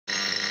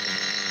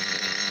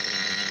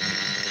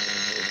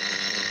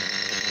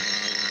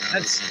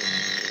Let's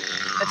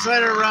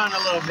let her run a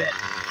little bit.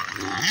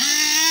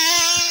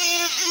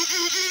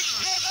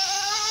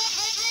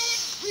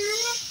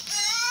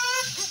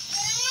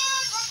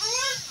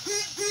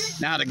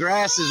 Now the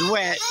grass is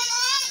wet,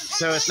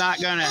 so it's not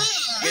gonna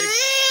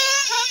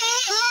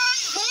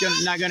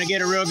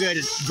get a real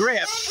good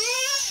grip.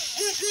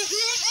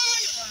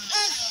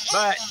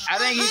 But I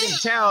think you can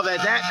tell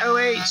that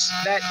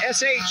that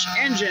SH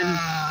engine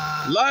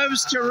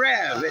loves to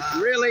rev. It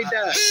really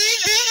does.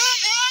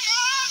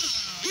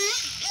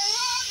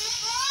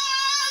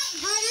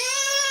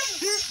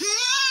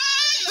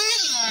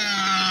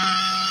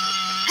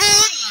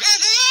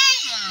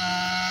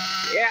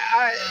 Yeah,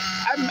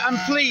 I'm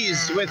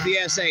pleased with the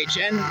SH,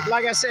 and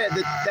like I said,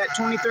 that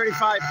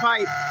 2035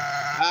 pipe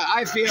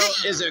I feel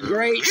is a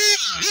great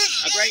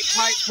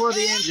pipe for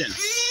the engine.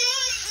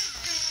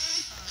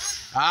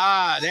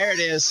 Ah, there it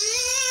is.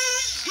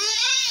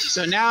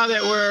 So now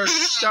that we're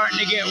starting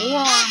to get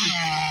warm,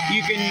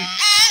 you can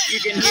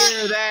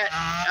hear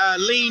that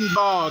lean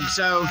bog.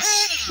 So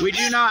we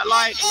do not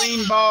like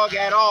lean bog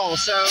at all.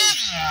 So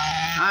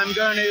I'm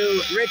going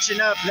to richen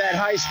up that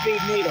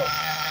high-speed needle.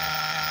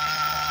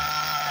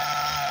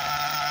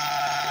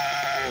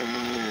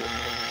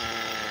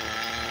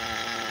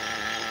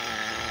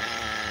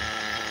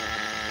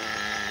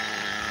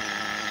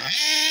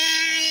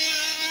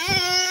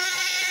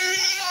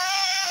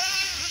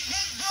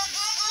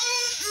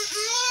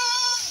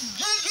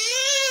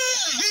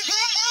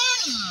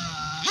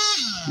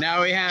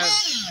 Now we have,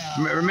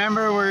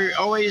 remember, we're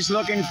always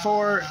looking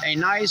for a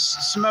nice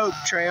smoke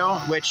trail,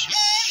 which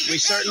we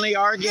certainly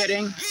are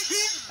getting.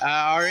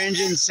 Our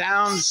engine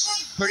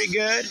sounds pretty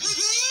good.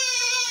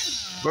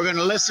 We're going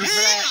to listen for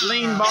that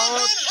lean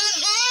bog,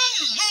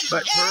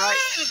 but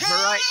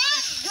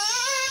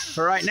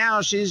for right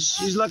now,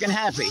 she's looking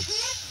happy.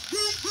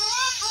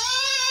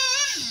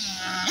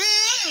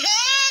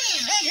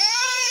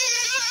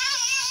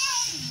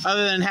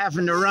 Other than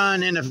having to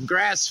run in a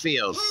grass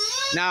field.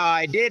 Now,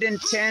 I did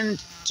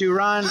intend to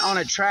run on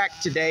a track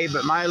today,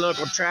 but my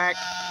local track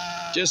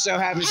just so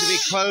happens to be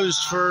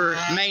closed for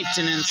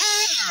maintenance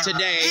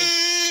today.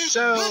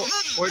 So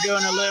we're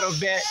doing a little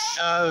bit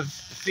of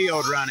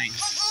field running.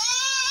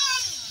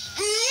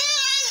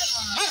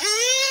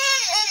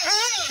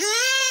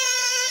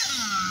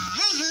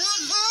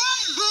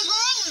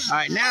 All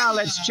right, now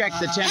let's check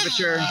the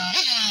temperature.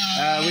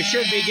 We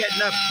should be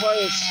getting up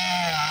close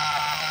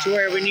to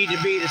where we need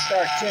to be to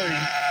start tuning.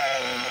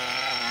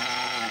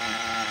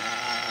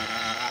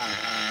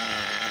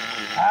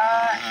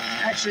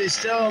 Actually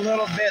still a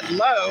little bit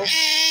low.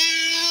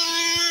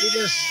 He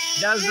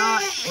just does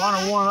not want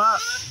to warm up.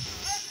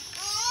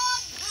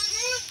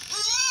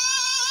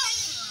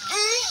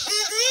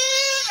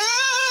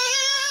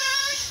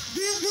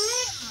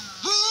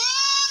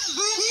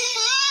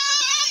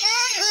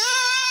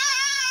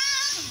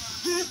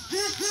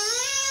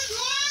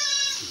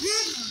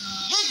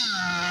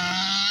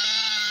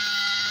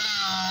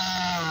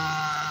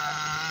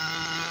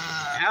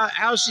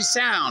 How's she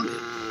sound?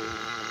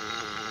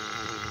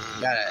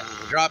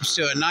 Drops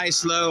to a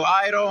nice low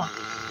idle.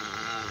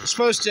 It's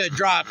supposed to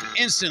drop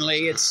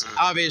instantly. It's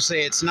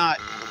obviously not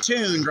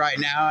tuned right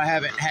now. I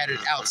haven't had it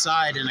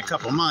outside in a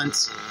couple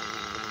months.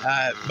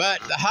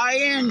 But the high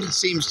end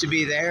seems to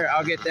be there.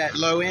 I'll get that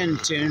low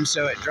end tuned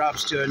so it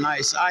drops to a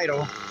nice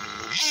idle.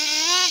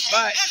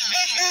 But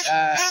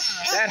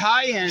that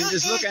high end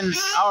is looking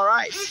all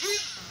right.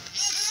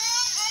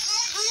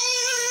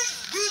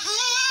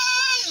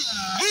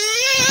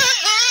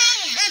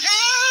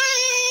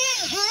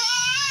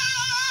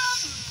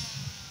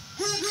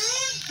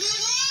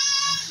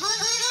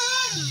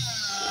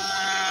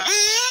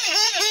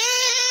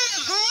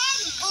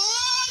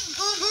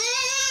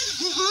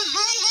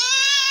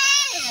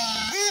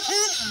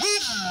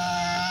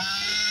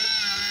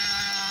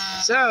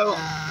 So,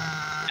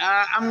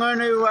 I'm going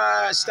to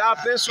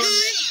stop this one.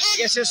 I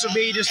guess this will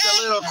be just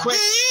a little quick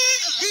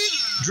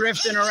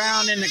drifting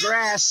around in the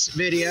grass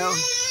video.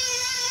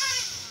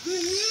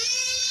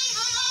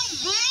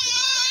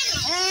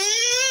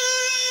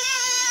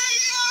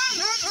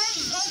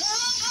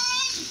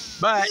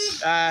 But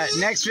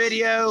next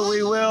video,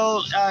 we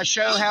will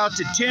show how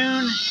to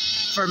tune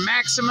for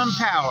maximum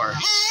power.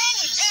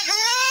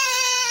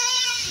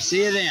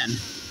 See you then.